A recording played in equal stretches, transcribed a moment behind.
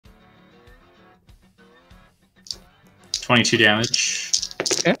22 damage.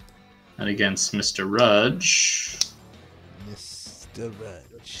 Okay. And against Mr. Rudge. Mr. Rudge.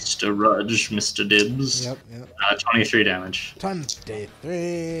 Mr. Rudge, Mr. Dibs. Yep. 23 damage.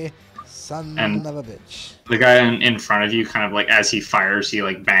 23. Son of a bitch. The guy in front of you, kind of like as he fires, he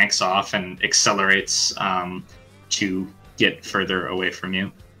like banks off and accelerates to get further away from you.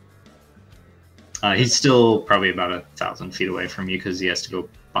 He's still probably about 1,000 feet away from you because he has to go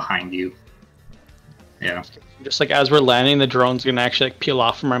behind you. Yeah. Just like as we're landing, the drone's gonna actually like peel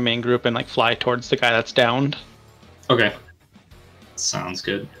off from our main group and like fly towards the guy that's downed. Okay. Sounds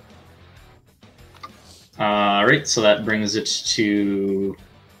good. Alright, so that brings it to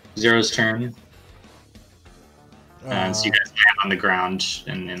Zero's turn. And so you guys land on the ground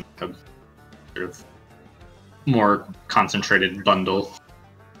in a sort of more concentrated bundle.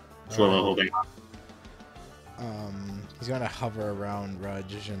 With Willow holding on. He's gonna hover around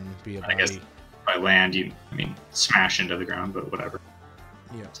Rudge and be a I guess by land, smash into the ground, but whatever.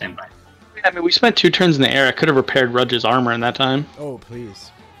 Yeah. Same by. I mean, we spent 2 turns in the air. I could have repaired Rudge's armor in that time. Oh, please.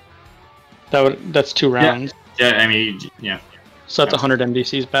 That's 2 rounds. Yeah. So that's 100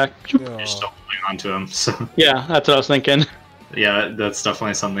 MDCs back. You're still holding on to him, so. Yeah, that's what I was thinking. Yeah, that's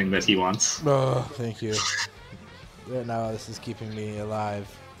definitely something that he wants. Oh, thank you. Yeah, now this is keeping me alive.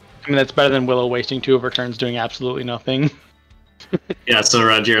 I mean, that's better than Willow wasting 2 of her turns doing absolutely nothing. Yeah, so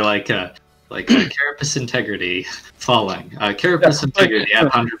Rudge, you're like carapace integrity falling. Carapace integrity at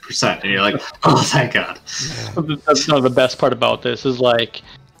 100%, and you're like, oh, thank God. That's not the best part about this is like,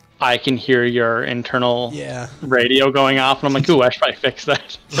 I can hear your internal radio going off, and I'm like, ooh, I should probably fix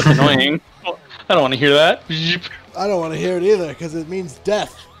that. That's annoying. I don't want to hear that. I don't want to hear it either, because it means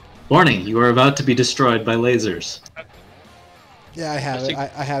death. Warning, you are about to be destroyed by lasers. Yeah, I have it.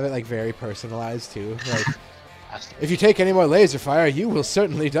 I have it like very personalized too. Like, if you take any more laser fire, you will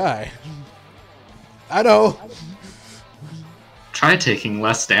certainly die. I know. Try taking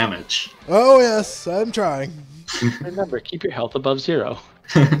less damage. Oh yes, I'm trying. Remember, keep your health above 0.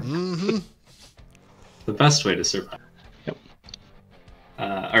 Mm-hmm. The best way to survive. Yep.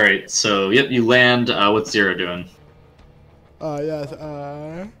 Alright, so, you land. What's Zero doing?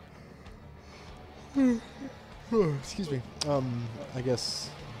 Excuse me. I guess.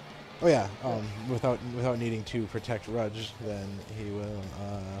 Oh yeah. Without needing to protect Rudge, then he will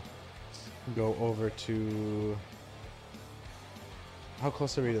go over to. How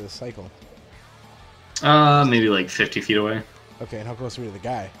close are we to the cycle? Maybe like 50 feet away. Okay, and how close are we to the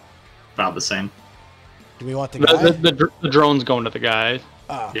guy? About the same. Do we want the guy? The drone's going to the guy.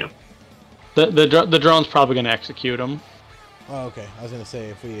 Ah. Yep. The drone's probably going to execute him. Oh, okay. I was gonna say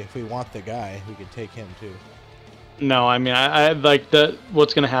if we want the guy, we could take him too. No, I mean I like the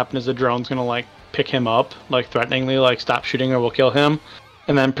what's gonna happen is the drone's gonna like pick him up, like threateningly, like stop shooting or we'll kill him,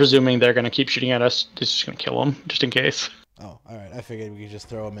 and then presuming they're gonna keep shooting at us, it's just gonna kill him just in case. Oh, all right. I figured we could just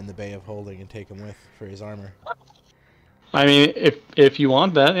throw him in the Bay of Holding and take him with for his armor. I mean, if you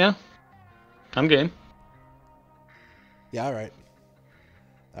want that, yeah, I'm game. Yeah, all right.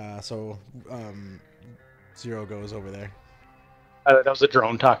 So Zero goes over there. That was a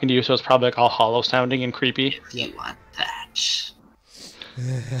drone talking to you, so it's probably like all hollow sounding and creepy. You want that?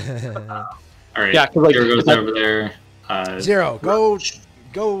 Alright, Yeah, like, Zero goes over there. Zero,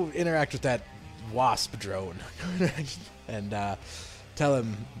 go interact with that wasp drone, and tell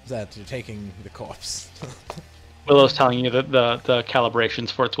him that you're taking the corpse. Willow's telling you that the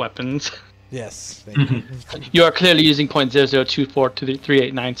calibrations for its weapons. Yes, thank you. You are clearly using .0024 to the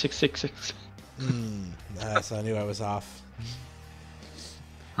 3896666. So I knew I was off.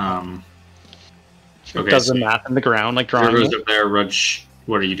 Okay, Does so the math in the ground, like drawing. Zero goes up there. Rudge,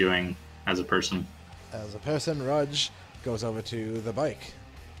 what are you doing as a person? As a person, Rudge goes over to the bike.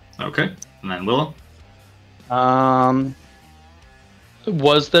 Okay, and then Willow?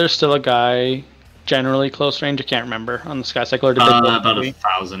 Was there still a guy generally close range? I can't remember on the sky cycle. Or did they About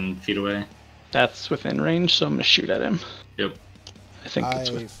 1,000 feet away. That's within range, so I'm gonna shoot at him. Yep. I think I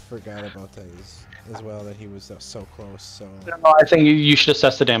it's forgot about that as well, that he was so close. So No, I think you should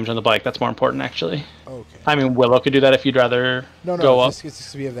assess the damage on the bike. That's more important, actually. okay. I mean, Willow could do that if you'd rather go up. It's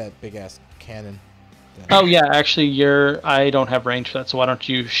just we have that big ass cannon. Oh yeah, actually, I don't have range for that, so why don't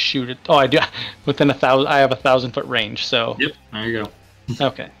you shoot it? Oh, I do. Within 1,000, I have 1,000-foot range, so. Yep, there you go.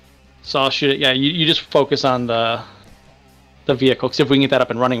 Okay, so I'll shoot it. Yeah, you just focus on the vehicle, because if we can get that up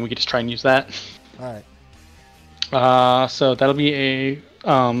and running, we could just try and use that. All right. So that'll be a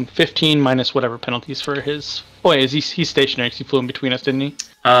 15 minus whatever penalties for his. Oh, wait, he's stationary? Because he flew in between us, didn't he?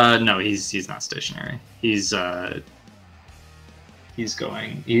 No, he's not stationary. He's going.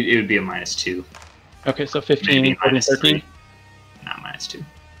 It would be a -2. Okay, so 15, Maybe 13. -3. Not -2.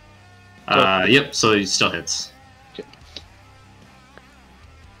 Yep. So he still hits. Okay.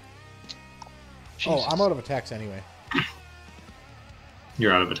 Oh, I'm out of attacks anyway.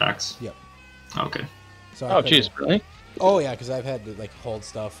 You're out of attacks? Yep. Okay. So Oh, jeez, really? Oh, yeah, because I've had to, like, hold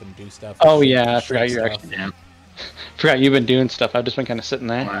stuff and do stuff. Oh, yeah, I forgot you're stuff. actually... Yeah. Forgot you've been doing stuff. I've just been kind of sitting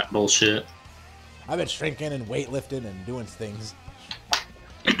there. All that bullshit. I've been shrinking and weightlifting and doing things.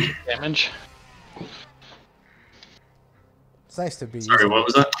 Damage. It's nice to be... Sorry, what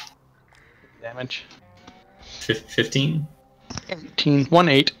was that? Damage. 15? 18.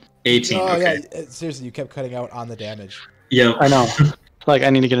 1-8. 18, Oh, okay. yeah, seriously, you kept cutting out on the damage. Yep. I know. Like, I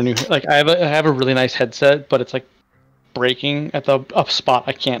need to get a new... Like, I have a really nice headset, but it's, like, breaking at the up spot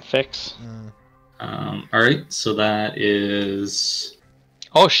I can't fix. Alright, so that is...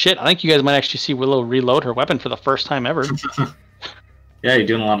 Oh, shit. I think you guys might actually see Willow reload her weapon for the first time ever. Yeah, you're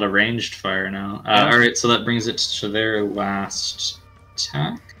doing a lot of ranged fire now. Alright, so that brings it to their last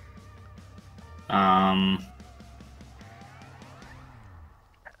attack.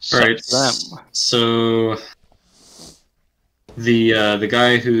 Alright, so the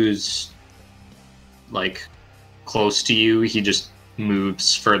guy who's like close to you, he just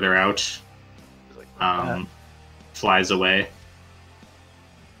moves further out, flies away,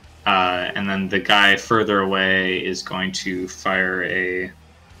 and then the guy further away is going to fire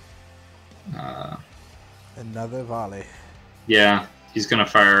another volley. Yeah, he's gonna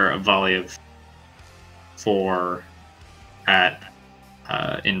fire a volley of 4 at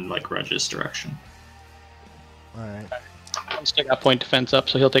in like Rudge's direction. All right. I'll stick that point defense up,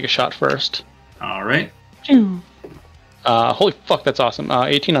 so he'll take a shot first. All right. Holy fuck, that's awesome.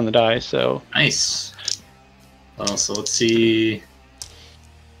 18 on the die, so... Nice. Well, so let's see...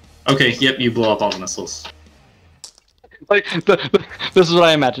 Okay, yep, you blow up all the missiles. Like, this is what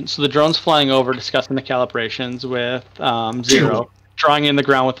I imagine. So the drone's flying over, discussing the calibrations with 0, drawing in the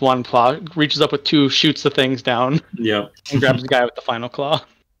ground with 1 claw, reaches up with 2, shoots the things down, yep, and grabs the guy with the final claw.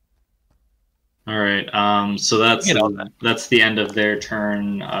 All right, so that's the end of their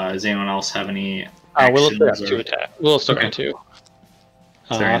turn. Does anyone else have any Willow still got 2 attacks. Willow still got 2.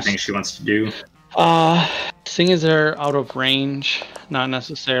 Is there anything she wants to do? Seeing as they're out of range, not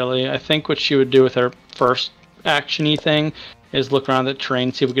necessarily. I think what she would do with her first action-y thing is look around the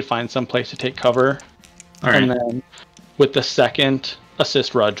terrain, see if we could find some place to take cover. All right. And then with the second,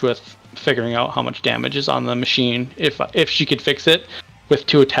 assist Rudge with figuring out how much damage is on the machine. If she could fix it, with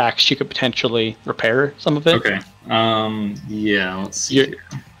 2 attacks, she could potentially repair some of it. Okay. Yeah, let's see.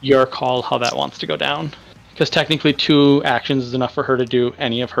 Your call how that wants to go down. Because technically 2 actions is enough for her to do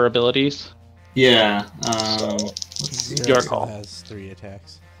any of her abilities. Yeah. Your call. Has 3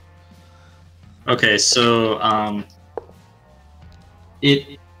 attacks. Okay, so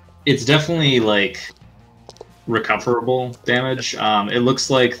it's definitely like recoverable damage. It looks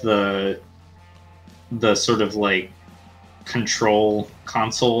like the sort of like control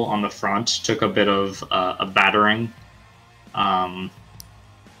console on the front took a bit of a battering.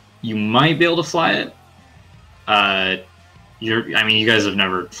 You might be able to fly it. You guys have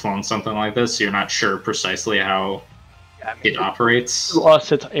never flown something like this, so you're not sure precisely how it operates. To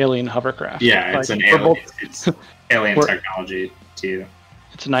us, it's alien hovercraft. Yeah, it's an alien. It's alien technology to you.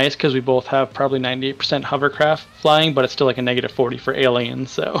 It's nice because we both have probably 98% hovercraft flying, but it's still like a -40 for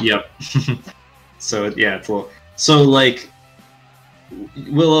aliens. So. Yep. So yeah, it's a little. So like,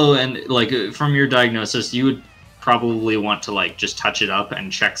 Willow, and like from your diagnosis, you would probably want to like just touch it up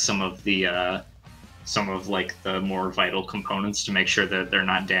and check some of the more vital components to make sure that they're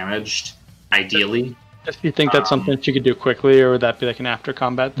not damaged. Ideally. Do you think that's something she could do quickly, or would that be like an after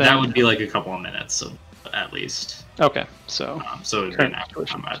combat thing? That would be like a couple of minutes, at least. Okay, so. So it would be an after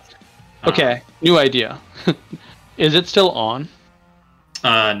combat. Okay, new idea. Is it still on?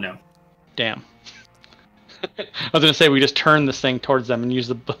 No. Damn. I was gonna say we just turn this thing towards them and use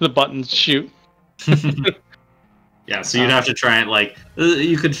the buttons to shoot. Yeah, so you'd have to try and like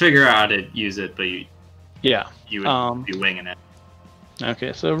you could figure out how to use it, but you would be winging it.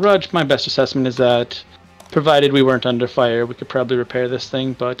 Okay, so Rudge, my best assessment is that, provided we weren't under fire, we could probably repair this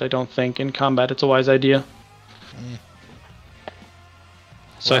thing, but I don't think in combat it's a wise idea.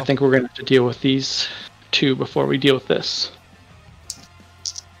 So I think we're going to have to deal with these 2 before we deal with this.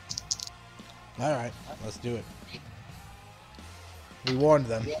 Alright, let's do it. We warned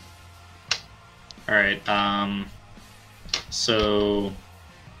them. Alright, so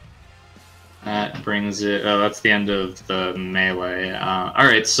that brings it. Oh, that's the end of the melee. All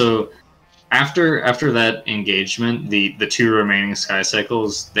right, so after that engagement, the 2 remaining sky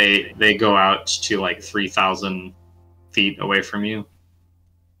cycles they go out to like 3,000 feet away from you.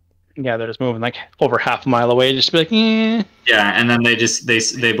 Yeah, they're just moving like over half a mile away, just to be like, eh. Yeah, and then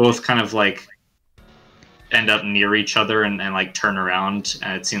they both kind of like end up near each other and like turn around,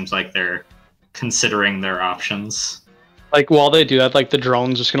 and it seems like they're considering their options. Like while they do that, like the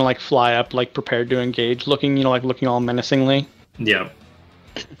drone's just gonna like fly up, like prepared to engage, looking, you know, like looking all menacingly. Yep.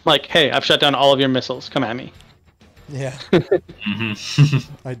 Like, hey, I've shut down all of your missiles. Come at me. Yeah.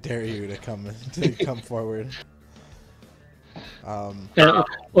 Mm-hmm. I dare you to come forward. Oh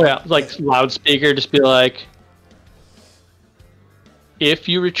yeah, like loudspeaker, just be like, if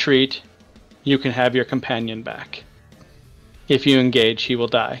you retreat, you can have your companion back. If you engage, he will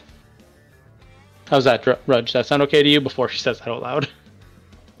die. How's that, Rudge? Does that sound okay to you? Before she says that out loud.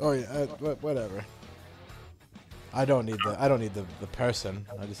 Oh yeah, whatever. I don't need the person.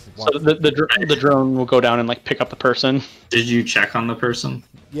 I just want. So the drone will go down and like pick up the person. Did you check on the person?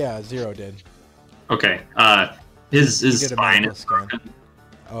 Yeah, Zero did. Okay. His spine is scan. broken.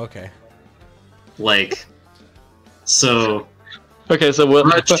 Oh, okay. Like, so. Okay, so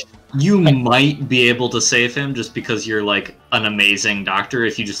Rudge, you might be able to save him just because you're like an amazing doctor.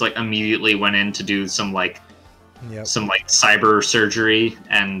 If you just like immediately went in to do some like cyber surgery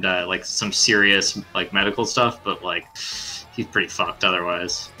and like some serious like medical stuff, but like he's pretty fucked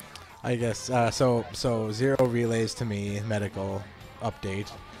otherwise. I guess so Zero relays to me medical update.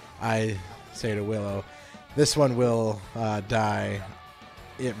 I say to Willow, this one will die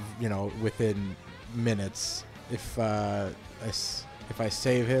within minutes. If I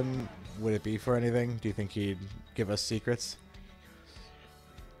save him, would it be for anything? Do you think he'd give us secrets?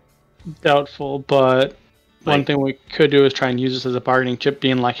 Doubtful, but one thing we could do is try and use this as a bargaining chip,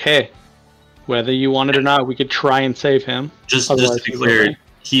 being like, hey, whether you want it or not, we could try and save him. Just to be clear,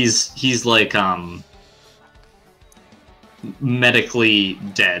 he's like medically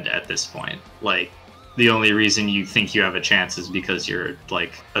dead at this point. Like, the only reason you think you have a chance is because you're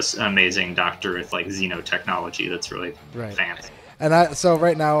like an amazing doctor with like xenotechnology that's really fancy. And so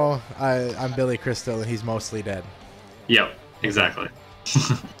right now I'm Billy Crystal and he's mostly dead. Yep, exactly.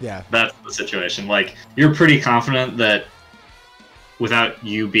 Yeah, that's the situation. Like, you're pretty confident that without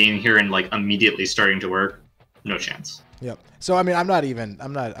you being here and like immediately starting to work, no chance. Yep. So I mean, I'm not even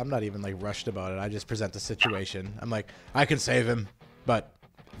like rushed about it. I just present the situation. I'm like, I can save him, but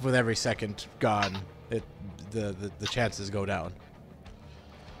with every second gone, the chances go down.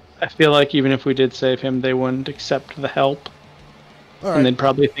 I feel like even if we did save him, they wouldn't accept the help. Right. And they'd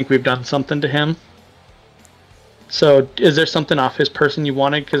probably think we've done something to him. So is there something off his person you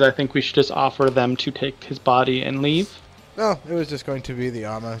wanted? Because I think we should just offer them to take his body and leave. No, it was just going to be the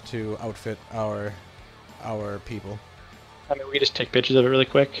armor to outfit our people. I mean, we just take pictures of it really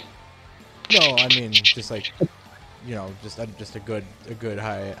quick. No, I mean just like, just a good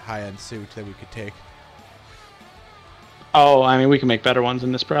high-end suit that we could take. Oh, I mean, we can make better ones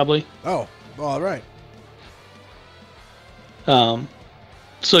than this probably. Oh, all right.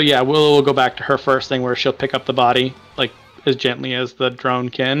 So yeah, we'll go back to her first thing where she'll pick up the body like as gently as the drone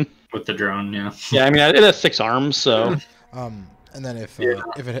can. With the drone, yeah. Yeah, I mean it has 6 arms, so. And then if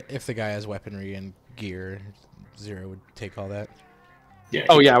the guy has weaponry and gear, Zero would take all that. Yeah.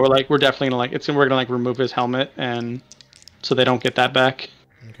 Oh yeah, we're definitely gonna we're gonna remove his helmet and so they don't get that back.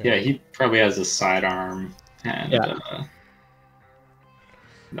 Okay. Yeah, he probably has a sidearm and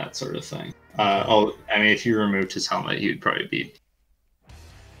that sort of thing. I mean, if you removed his helmet, he would probably be.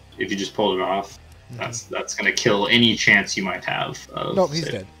 If you just pulled it off, that's gonna kill any chance you might have. Nope, he's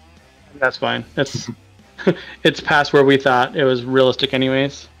dead. That's fine. It's past where we thought it was realistic,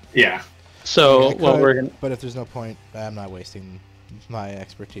 anyways. Yeah. So we're gonna. But if there's no point, I'm not wasting my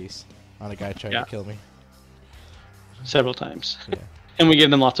expertise on a guy trying to kill me. Several times. Yeah. And we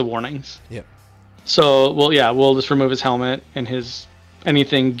give them lots of warnings. Yep. So we'll just remove his helmet and his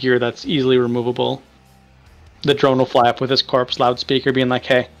anything gear that's easily removable. The drone will fly up with his corpse loudspeaker being like,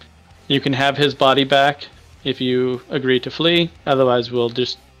 hey, you can have his body back if you agree to flee. Otherwise, we'll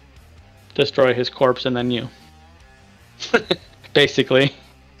just destroy his corpse and then you. Basically.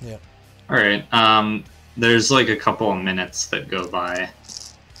 Yeah. All right. There's like a couple of minutes that go by,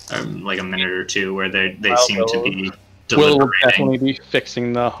 like a minute or two, where they seem to be deliberating. We'll definitely be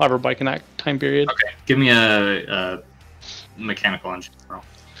fixing the hover bike in that time period. Okay. Give me a mechanical engineer roll.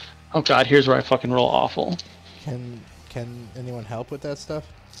 Oh god, here's where I fucking roll awful. Can anyone help with that stuff?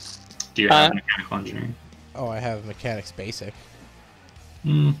 Do you have mechanical engineering? Oh, I have mechanics basic.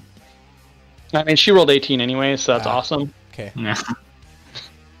 I mean, she rolled 18 anyway, so that's awesome. Okay. Yeah.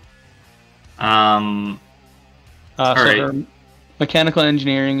 So right. her mechanical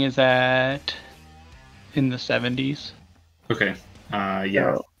engineering is in the 70s. Okay.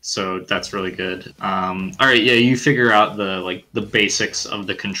 Yeah. So that's really good. All right. Yeah. You figure out the basics of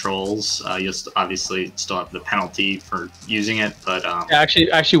the controls. You'll obviously still have the penalty for using it, but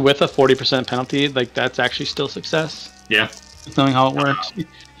actually, with a 40% penalty, like that's actually still success. Yeah. knowing how it works.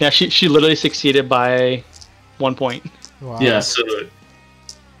 Yeah, she literally succeeded by 1 point. Wow. Yeah, so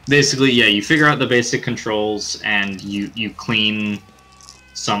basically, yeah, you figure out the basic controls and you clean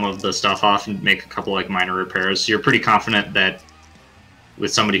some of the stuff off and make a couple like minor repairs. So you're pretty confident that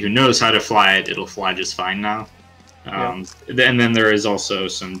with somebody who knows how to fly it, it'll fly just fine now. And then there is also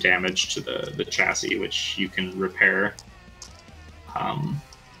some damage to the chassis, which you can repair.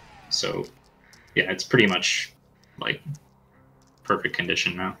 So yeah, it's pretty much like perfect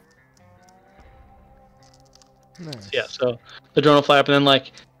condition now. Nice. Yeah, so the drone will fly up, and then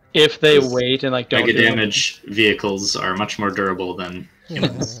like if they wait and like don't Mega damage vehicles are much more durable than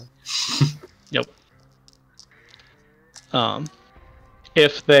humans. Yep.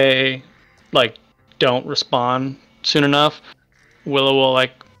 If they like don't respond soon enough, Willow will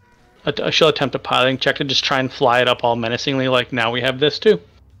like she'll attempt a piloting check to just try and fly it up all menacingly. Like now we have this too.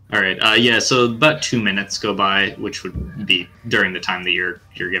 All right. Yeah. So about 2 minutes go by, which would be during the time that you're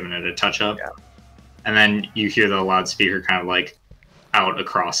giving it a touch up, and then you hear the loudspeaker kind of like out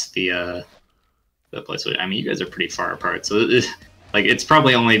across the place. I mean, you guys are pretty far apart, so it's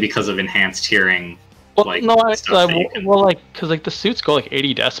probably only because of enhanced hearing. Well, like, no, well, like because like the suits go like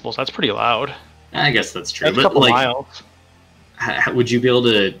 80 decibels. That's pretty loud. I guess that's true. That's but a couple like, miles. would you be able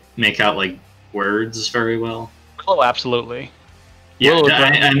to make out like words very well? Oh, absolutely. Yeah, Willow,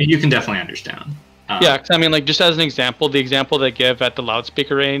 I mean, you can definitely understand. Yeah, cause I mean, like, just as an example, the example they give at the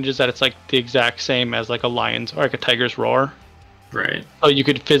loudspeaker range is that it's like the exact same as like a lion's or like a tiger's roar. Right. So you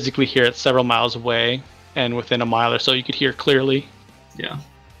could physically hear it several miles away, and within a mile or so, you could hear clearly. Yeah.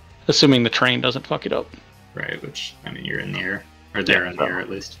 Assuming the train doesn't fuck it up. Right. Which, I mean, you're in the air, or they're in the air at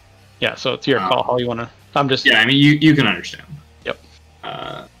least. Yeah. So it's your call how you want to. I'm just. Yeah. I mean, you can understand. Yep.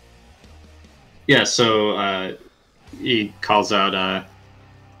 Yeah. So he calls out,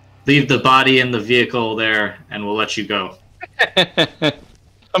 "Leave the body in the vehicle there, and we'll let you go."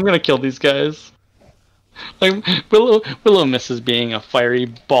 I'm gonna kill these guys. Like Willow misses being a fiery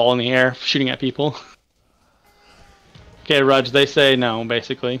ball in the air, shooting at people. Okay, Rudge, they say no,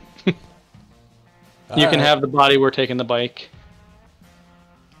 basically. You can have the body, we're taking the bike.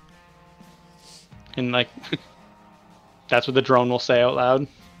 And like, that's what the drone will say out loud.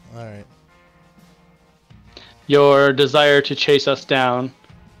 Alright. Your desire to chase us down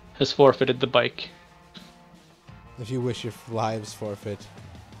has forfeited the bike. If you wish your lives forfeit,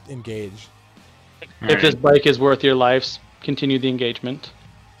 engage. If this bike is worth your lives, continue the engagement.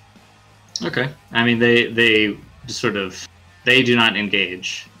 Okay. I mean, they sort of they do not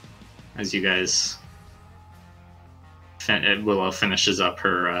engage as you guys. Willow finishes up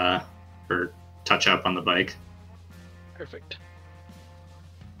her touch up on the bike. Perfect.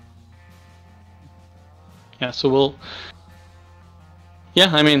 Yeah, so we'll.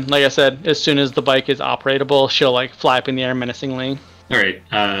 Yeah, I mean, like I said, as soon as the bike is operatable, she'll like fly up in the air menacingly. All right.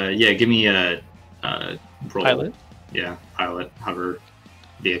 Yeah. Give me a roll. Pilot. Yeah. Pilot. Hover.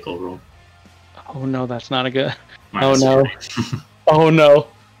 Vehicle roll. Oh no, that's not a good. Minus oh no. 3. Oh no.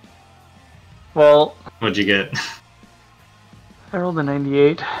 Well. What'd you get? I rolled a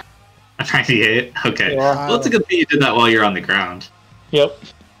 98. A 98. Okay. Yeah. Well, it's a good thing you did that while you're on the ground. Yep.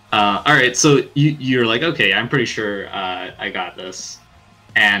 All right. So you're like, okay, I'm pretty sure I got this,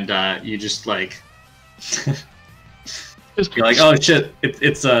 and you just like. You're like, oh shit!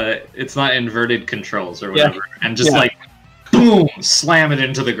 It's not inverted controls or whatever, and just like, boom, slam it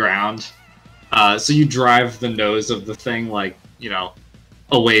into the ground. So you drive the nose of the thing like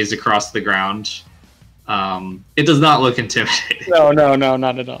a ways across the ground. It does not look intimidating. No,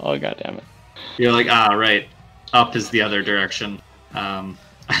 not at all. Oh, God damn it! You're like, right, up is the other direction.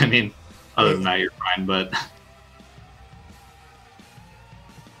 I mean, other than that, you're fine, but.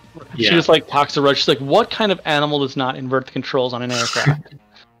 She just like talks to Rudge. She's like, "What kind of animal does not invert the controls on an aircraft?"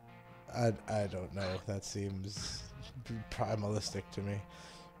 I don't know. That seems primalistic to me.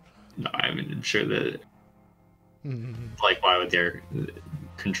 No, I mean, I'm sure that. Like, why would their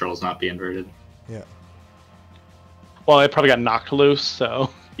controls not be inverted? Yeah. Well, it probably got knocked loose, so.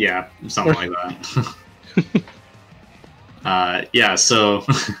 Yeah, something like that. Yeah. So,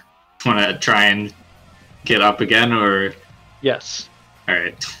 want to try and get up again, or? Yes. All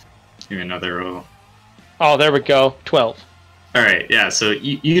right. Give me another roll. Oh, there we go. 12. All right, yeah. So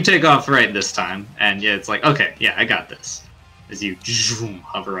you take off right this time, and yeah, it's like, okay, yeah, I got this. As you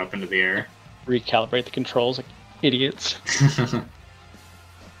hover up into the air. Recalibrate the controls like idiots.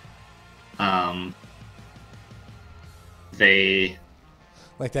 They.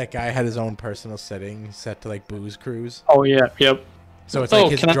 Like that guy had his own personal setting set to like booze cruise. Oh yeah, yep. So it's like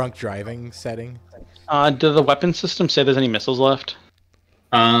his drunk driving setting. Do the weapon system say there's any missiles left?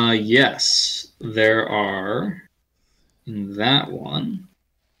 Yes, there are in that one,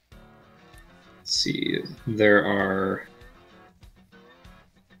 let's see, there are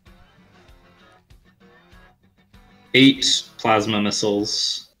 8 plasma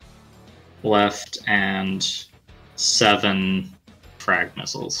missiles left and 7 frag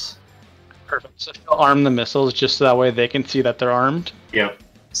missiles. Perfect. So she'll arm the missiles just so that way they can see that they're armed. Yep.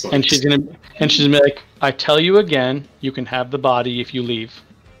 So And she's gonna be like, I tell you again, you can have the body if you leave.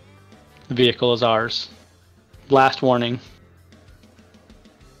 The vehicle is ours. Last warning.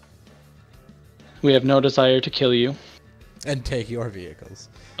 We have no desire to kill you. And take your vehicles.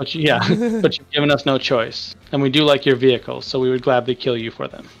 But but you've given us no choice. And we do like your vehicles, so we would gladly kill you for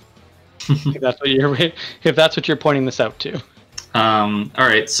them. if that's what you're pointing this out to. All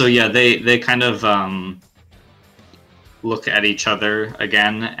right, so yeah, they kind of look at each other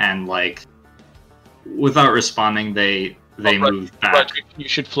again, and like without responding, they move back. Rudge, you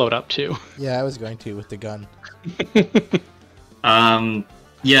should float up too. Yeah, I was going to with the gun.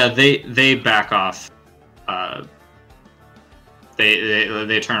 Yeah, they back off.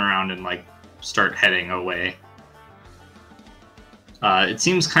 They turn around and like start heading away. It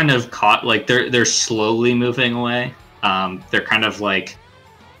seems kind of caught, like they're slowly moving away. They're kind of like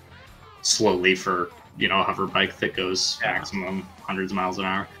slowly for, you know, a hover bike that goes maximum hundreds of miles an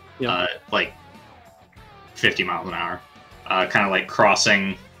hour, like 50 miles an hour, kind of like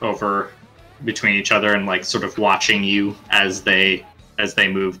crossing over between each other and like sort of watching you as they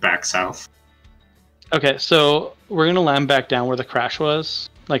move back south. Okay, so we're gonna land back down where the crash was.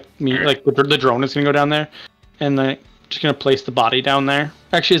 Like the drone is gonna go down there, and then just gonna place the body down there.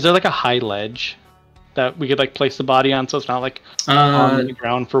 Actually, is there like a high ledge that we could like place the body on, so it's not like on the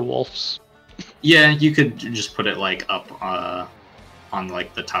ground for wolves? Yeah, you could just put it like up on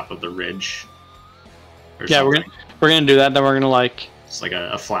like the top of the ridge. Yeah, something. we're gonna do that. Then we're gonna like just like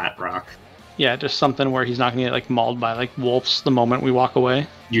a flat rock. Yeah, just something where he's not gonna get like mauled by like wolves the moment we walk away.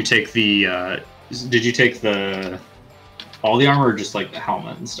 You take the. Did you take all the armor, or just like the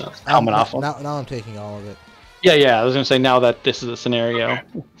helmet and stuff? Helmet off. Now I'm taking all of it. Yeah. I was gonna say now that this is a scenario. Okay.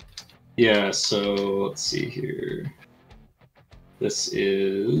 Yeah. So let's see here. This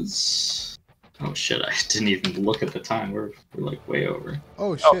is. Oh shit! I didn't even look at the time. We're like way over.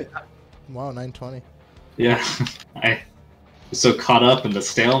 Oh shit! Oh. Wow, 9:20. Yeah, I was so caught up in the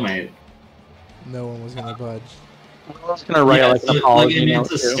stalemate. No one was gonna budge. I was gonna write like an apology.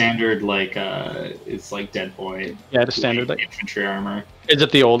 It's a standard like it's like Dead Boy. Yeah, the standard like infantry armor. Is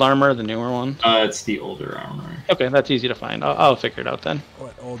it the old armor or the newer one? It's the older armor. Okay, that's easy to find. I'll figure it out then.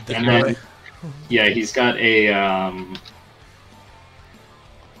 What old Dead Boy? Yeah, he's got a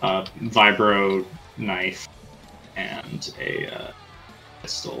vibro knife and a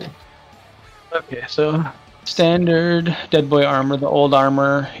pistol. Okay, so standard Dead Boy armor. The old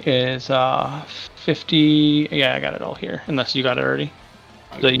armor is 50. Yeah, I got it all here. Unless you got it already.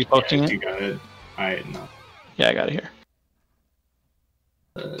 Is that you posting it? You got it. No. Yeah, I got it here.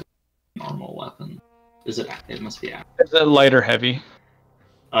 Normal weapon. Is it? It must be. Is it light or heavy?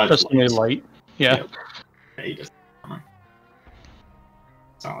 Just only light. light. Yeah. Yep. Yeah, he just armor.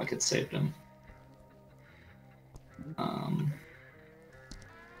 It's not like it saved him.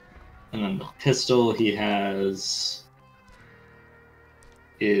 And then the pistol he has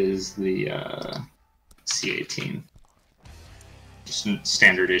is the C18. Just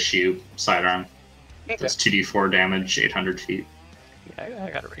standard issue sidearm. Okay. Does 2d4 damage, 800 feet. Yeah,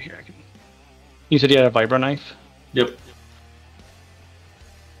 I got it right here. You said you had a vibro knife? Yep.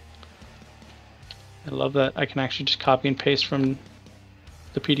 I love that I can actually just copy and paste from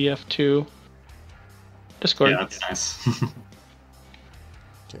the PDF to Discord. Yeah, that's nice.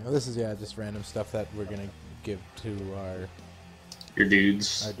 Okay, well, this is just random stuff that we're gonna give to your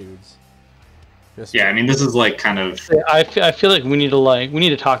dudes. Our dudes. Just I mean, this is like kind of. I feel like we need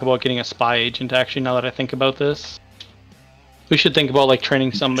to talk about getting a spy agent. Actually, now that I think about this, we should think about like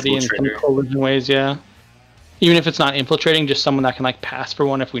training somebody in some collision ways. Yeah, even if it's not infiltrating, just someone that can like pass for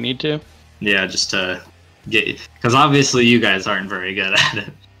one if we need to. Yeah, just to get, because obviously you guys aren't very good at it.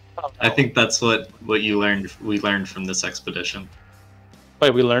 Oh, no. I think that's what you learned. We learned from this expedition.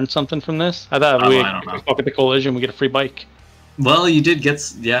 Wait, we learned something from this? I thought we spoke at the collision, we get a free bike. Well, you did get,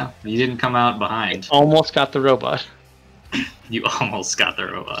 you didn't come out behind. I almost got the robot. You almost got the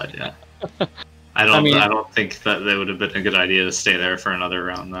robot, yeah. I don't think that would have been a good idea to stay there for another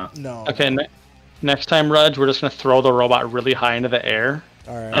round, though. No. Okay, next time, Rudge, we're just gonna throw the robot really high into the air.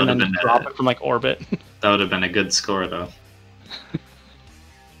 All right. And then drop it from like orbit. That would have been a good score, though.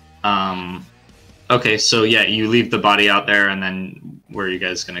 Okay, so yeah, you leave the body out there, and then where are you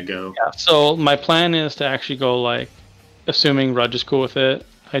guys gonna go? Yeah, so my plan is to actually go like, assuming Rudge is cool with it.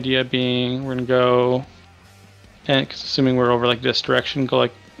 Idea being, we're gonna go and cause assuming we're over like this direction, go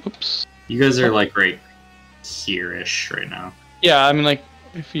like, oops. You guys are like right here-ish right now. Yeah, I mean like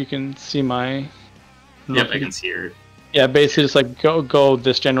if you can see my. Yep, I can see her. Yeah, basically just like go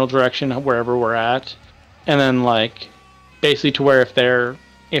this general direction wherever we're at, and then like basically to where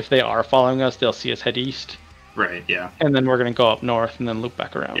if they are following us, they'll see us head east. Right. Yeah. And then we're gonna go up north and then loop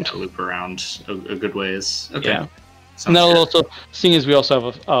back around. Yeah, loop around a good ways. Okay. Yeah. Sounds And that'll good. also, seeing as we also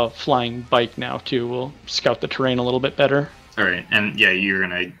have a flying bike now too, we'll scout the terrain a little bit better. All right, and yeah, you're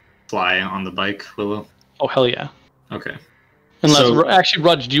gonna fly on the bike, Willow. Oh hell yeah! Okay. Unless actually,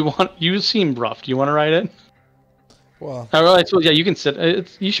 Rudge, you seem rough. Do you want to ride it? Well, All right, so yeah, you can sit.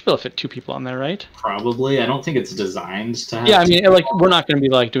 You should be able to fit 2 people on there, right? Probably. I don't think it's designed to have. Yeah, I mean, like we're not going to be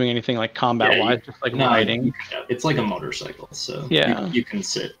like doing anything like combat wise, just like riding. It's like a motorcycle, so yeah, you can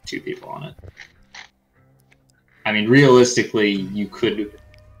sit 2 people on it. I mean, realistically, you could.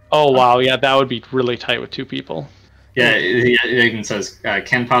 Oh wow, yeah, that would be really tight with 2 people. Yeah, it even says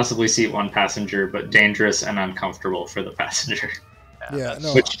can possibly seat 1 passenger, but dangerous and uncomfortable for the passenger. Yeah,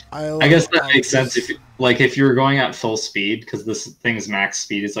 no, Which I guess that makes sense if you were going at full speed, because this thing's max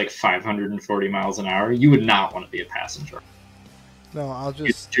speed is like 540 miles an hour. You would not want to be a passenger. No, I'll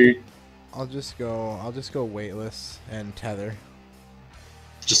just go weightless and tether.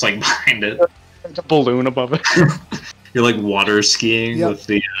 Just like behind it. There's a balloon above it. You're like water skiing with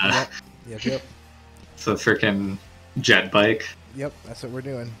the Yep. the freaking jet bike. Yep, that's what we're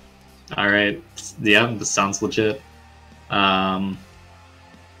doing. All right. Yeah, this sounds legit.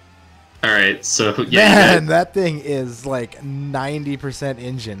 All right, so yeah, Man, that thing is like 90%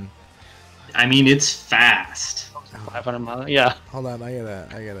 engine. I mean, it's fast. 500 miles. Yeah. Hold on, I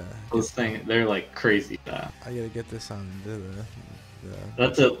gotta. Those things, they're like crazy fast. I gotta get this on the.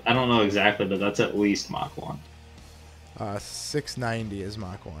 I don't know exactly, but that's at least Mach 1. 690 is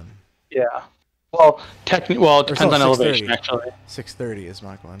Mach 1. Yeah. Well, it depends on elevation actually. 630 is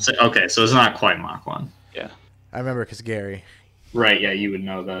Mach 1. So, okay, so it's not quite Mach 1. Yeah. I remember because Gary. Right, yeah, you would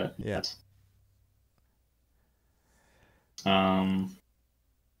know that. Yeah.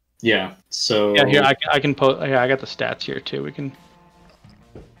 Yeah, so... Yeah, here, I can post... Yeah, I got the stats here, too. We can...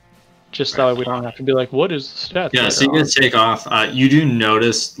 Just that way we don't have to be like, what is the stats? Yeah, so you guys take off. You do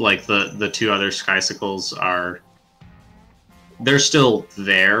notice, like, the 2 other Skycycles are... They're still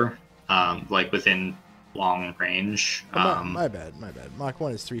there, like, within long range. My bad. Mach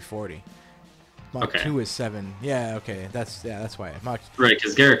 1 is 340. Mach 2 is 7. Yeah, okay. That's why. Right,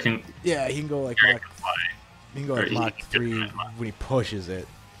 because Garrett can... Yeah, he can go like Garrett Mach... can fly. He can go like Mach 3 when he pushes it.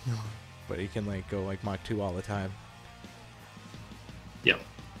 But he can like go like Mach 2 all the time. Yep.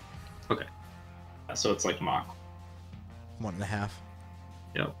 Okay. So it's like Mach 1.5.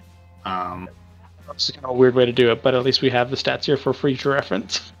 Yep. It's kind of a weird way to do it, but at least we have the stats here for future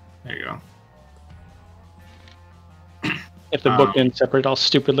reference. There you go. If the book didn't separate all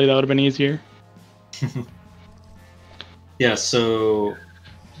stupidly, that would have been easier. Yeah, so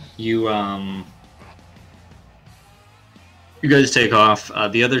you guys take off.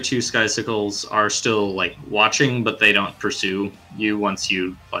 The other 2 Skycycles are still like watching, but they don't pursue you once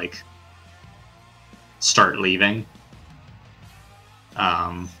you like start leaving.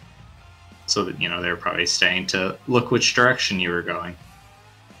 So that they're probably staying to look which direction you were going.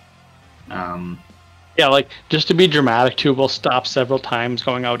 Yeah, like just to be dramatic too, we'll stop several times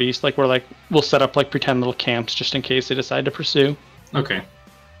going out east. Like we'll set up like pretend little camps just in case they decide to pursue. Okay.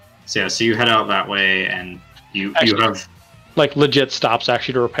 So yeah, so you head out that way, and you have like legit stops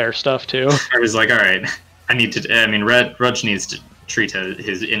actually to repair stuff too. I was like, all right, Rudge needs to treat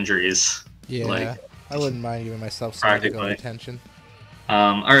his injuries. Yeah, like, I wouldn't mind giving myself some medical attention.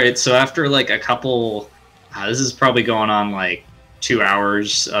 All right, so after like a couple, this is probably going on like 2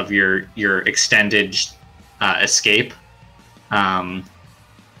 hours of your extended escape.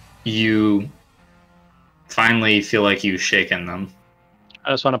 You finally feel like you've shaken them.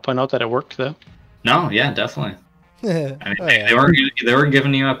 I just want to point out that it worked though. No, yeah, definitely. I mean, they weren't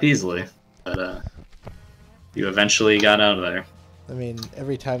giving you up easily, but you eventually got out of there. I mean,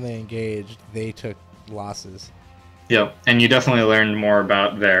 every time they engaged, they took losses. Yep, and you definitely learned more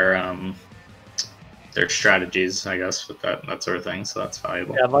about their strategies, I guess, with that sort of thing. So that's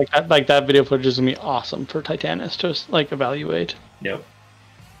valuable. Yeah, like that video footage is gonna be awesome for Titanus to like evaluate. Yep.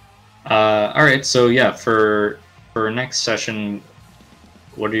 All right, so yeah, for next session,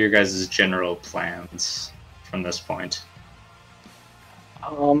 what are your guys' general plans from this point?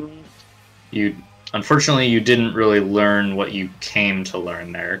 Unfortunately, you didn't really learn what you came to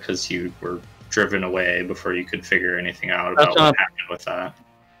learn there because you were driven away before you could figure anything out about what happened with that.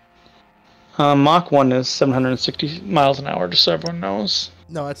 Mach 1 is 760 miles an hour, just so everyone knows.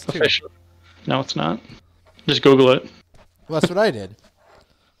 No, it's 2. Officially. No, it's not. Just Google it. Well, that's what I did.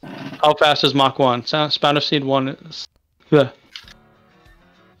 How fast is Mach 1? Spout of Speed 1 is... The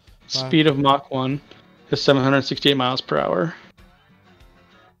speed of Mach 1 is 768 miles per hour.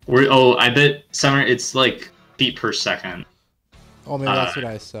 I bet summer. It's like feet per second. Oh, maybe that's what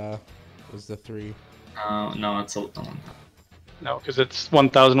I saw. Was the 3? No, it's a. No, because it's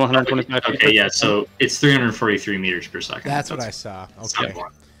 1,125 feet. Okay, yeah, so it's 343 meters per second. That's what I saw. Okay.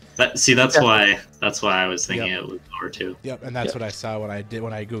 That's why I was thinking it was lower too. Yep, and that's what I saw when I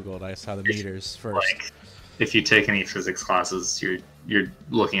Googled. I saw the meters first. Like, if you take any physics classes, you're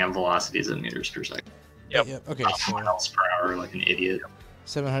looking at velocities in meters per second. Yep. Okay. So miles per hour, like an idiot.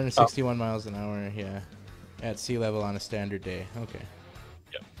 761 miles an hour. Yeah, at sea level on a standard day. Okay.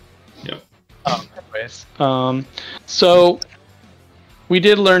 Yep. Anyways, so we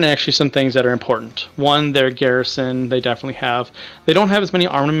did learn actually some things that are important. One, their garrison, they definitely have. They don't have as many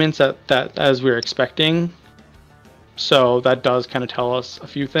armaments that as we were expecting. So that does kind of tell us a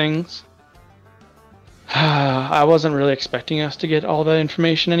few things. I wasn't really expecting us to get all that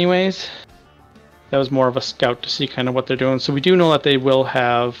information anyways. That was more of a scout to see kind of what they're doing. So we do know that they will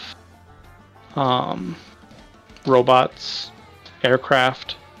have robots,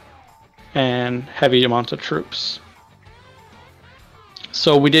 aircraft, and heavy amounts of troops.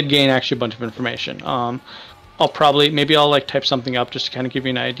 So we did gain actually a bunch of information. I'll like type something up just to kind of give you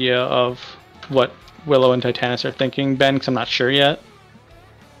an idea of what Willow and Titanus are thinking, Ben, because I'm not sure yet.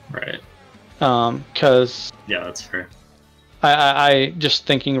 Right. Because yeah, that's fair. I just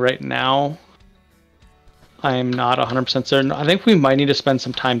thinking right now, I'm not 100% certain. I think we might need to spend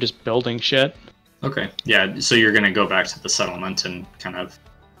some time just building shit. Okay. Yeah. So you're gonna go back to the settlement and kind of.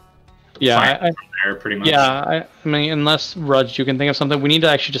 Yeah, from there pretty much. Yeah, I mean, unless Rudge, you can think of something. We need to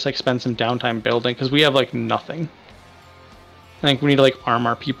actually just like spend some downtime building because we have like nothing. I think we need to like arm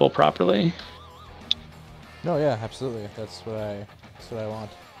our people properly. No, yeah, absolutely. That's what I want.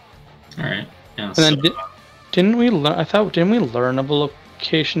 All right. Yeah. And then didn't we learn? Didn't we learn of a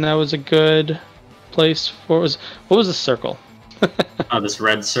location that was a good place for? What was the circle? This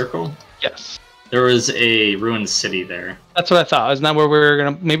red circle. Yes. There was a ruined city there. That's what I thought. Isn't that where we're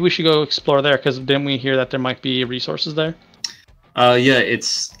gonna? Maybe we should go explore there because didn't we hear that there might be resources there? Yeah,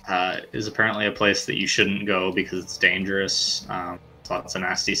 it's is apparently a place that you shouldn't go because it's dangerous. Lots of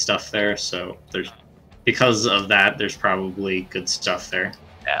nasty stuff there. So because of that, there's probably good stuff there.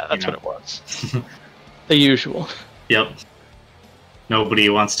 Yeah, that's what it was. The usual. Yep. Nobody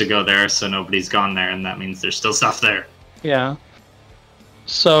wants to go there, so nobody's gone there, and that means there's still stuff there. Yeah.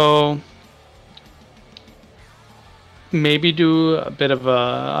 So maybe do a bit of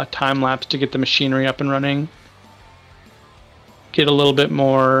a time lapse to get the machinery up and running. Get a little bit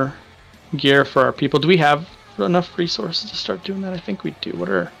more gear for our people. Do we have enough resources to start doing that? I think we do.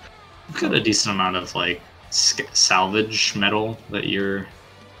 We've got a decent amount of like salvage metal that you're.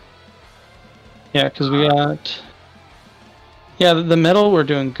 Yeah, because we got. Yeah, the metal we're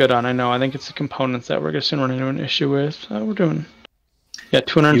doing good on. I know. I think it's the components that we're just gonna run into an issue with. We're doing. Yeah,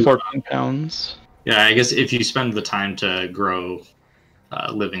 214 pounds. Yeah, I guess if you spend the time to grow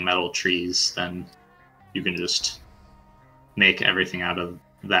living metal trees, then you can just make everything out of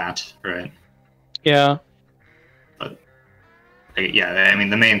that, right? Yeah. But yeah, I mean,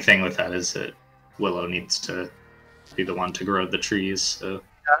 the main thing with that is that Willow needs to be the one to grow the trees. So.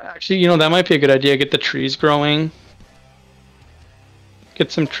 Actually, that might be a good idea. Get the trees growing.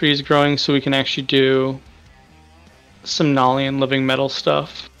 Get some trees growing so we can actually do some Nolly and living metal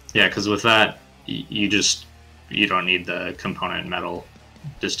stuff. Yeah, because with that, you don't need the component metal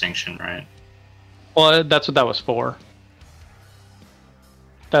distinction, right? Well, that's what that was for.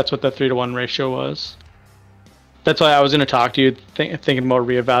 That's what the 3-to-1 ratio was. That's why I was going to talk to you, thinking about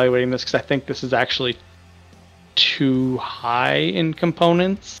reevaluating this, because I think this is actually too high in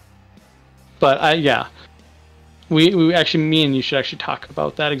components. But yeah, we actually, me and you should actually talk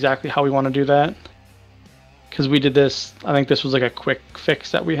about that, exactly how we want to do that. Because we did this, I think this was like a quick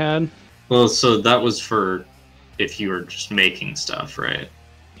fix that we had. Well, so that was for if you were just making stuff, right?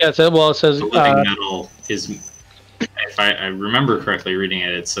 Yeah, it says the living metal is, if I remember correctly reading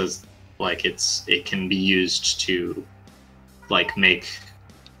it, it says like it can be used to like make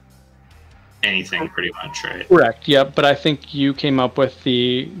anything pretty much, right? Correct. Yep. But I think you came up with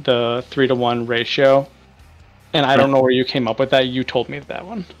the 3-to-1 ratio, and I don't know where you came up with that. You told me that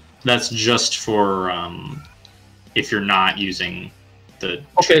one. That's just for if you're not using the.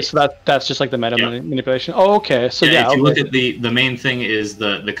 Okay, tree. So that's just like the meta manipulation. Oh, okay. So yeah, if you look at the main thing is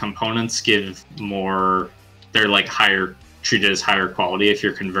the components give more. They're like treated as higher quality if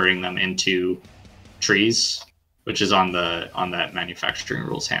you're converting them into trees, which is on that manufacturing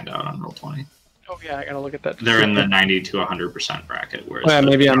rules handout on Roll20. Oh yeah, I gotta look at that. They're in the 90 to 100% bracket. Whereas Oh, yeah,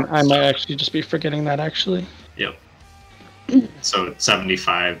 maybe I might actually just be forgetting that actually. Yep. So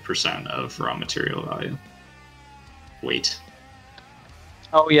 75% of raw material value. Weight.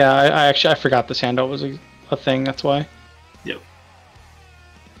 Oh yeah, I forgot this handout was a thing. That's why. Yep.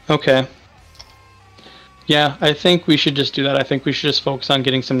 Okay. Yeah, I think we should just do that. I think we should just focus on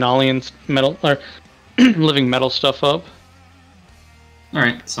getting some Nolly and metal or living metal stuff up. All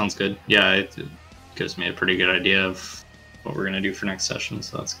right, sounds good. Yeah, it gives me a pretty good idea of what we're gonna do for next session,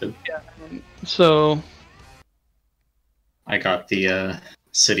 so that's good. Yeah. So. I got the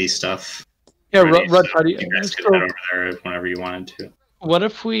city stuff. Yeah, ready, Rudge, so how do you guys could head over there whenever you wanted to. What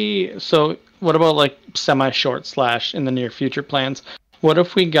if we? So, what about like semi-short / in the near future plans? What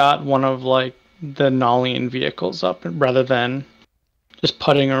if we got one of like the Nolian vehicles up rather than just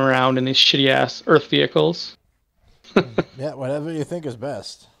putting around in these shitty ass Earth vehicles? Yeah, whatever you think is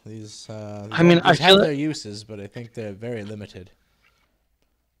best. These I mean, I have feel their uses, but I think they're very limited.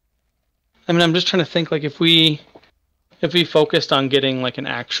 I mean, I'm just trying to think like if we focused on getting like an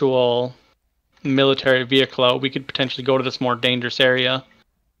actual military vehicle out, we could potentially go to this more dangerous area.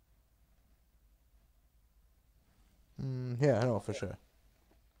 Yeah, I know for sure.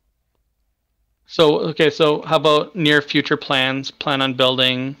 So, okay, so how about near future plans? Plan on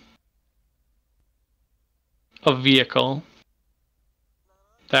building a vehicle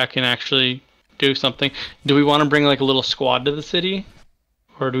that can actually do something. Do we want to bring like a little squad to the city?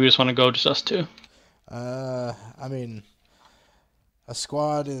 Or do we just want to go just us two? I mean, a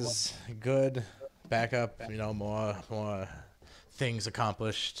squad is good. Backup, more things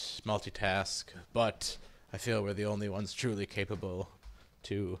accomplished, multitask. But I feel we're the only ones truly capable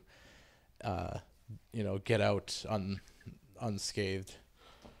to, get out unscathed.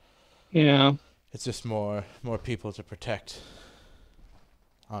 Yeah. It's just more people to protect.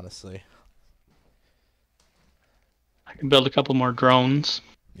 Honestly. I can build a couple more drones.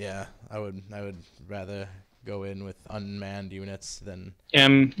 Yeah, I would rather go in with unmanned units than. Yeah,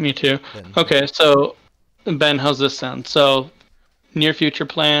 me too. Okay, so Ben, how's this sound? So, near future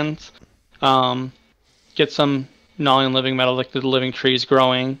plans, get some Nolian living metal, like the living trees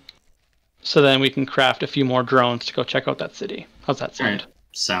growing, so then we can craft a few more drones to go check out that city. How's that sound? All right.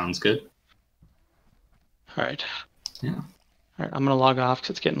 Sounds good. All right. Yeah. All right, I'm gonna log off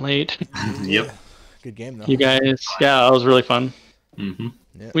because it's getting late. Yep. Good game though. You guys, yeah, that was really fun. Mm-hmm.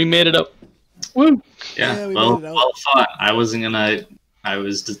 Yeah. We made it up. Woo! Yeah. we Well made it out. well fought. I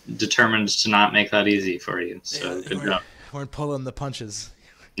was determined to not make that easy for you. So Yeah, good job. Weren't pulling the punches.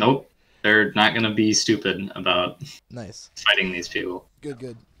 Nope. They're not gonna be stupid about Nice. fighting these people.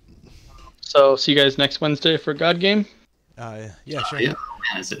 Good. So, see you guys next Wednesday for God Game. Yeah, sure. Yeah.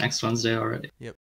 Man, is it next Wednesday already? Yep.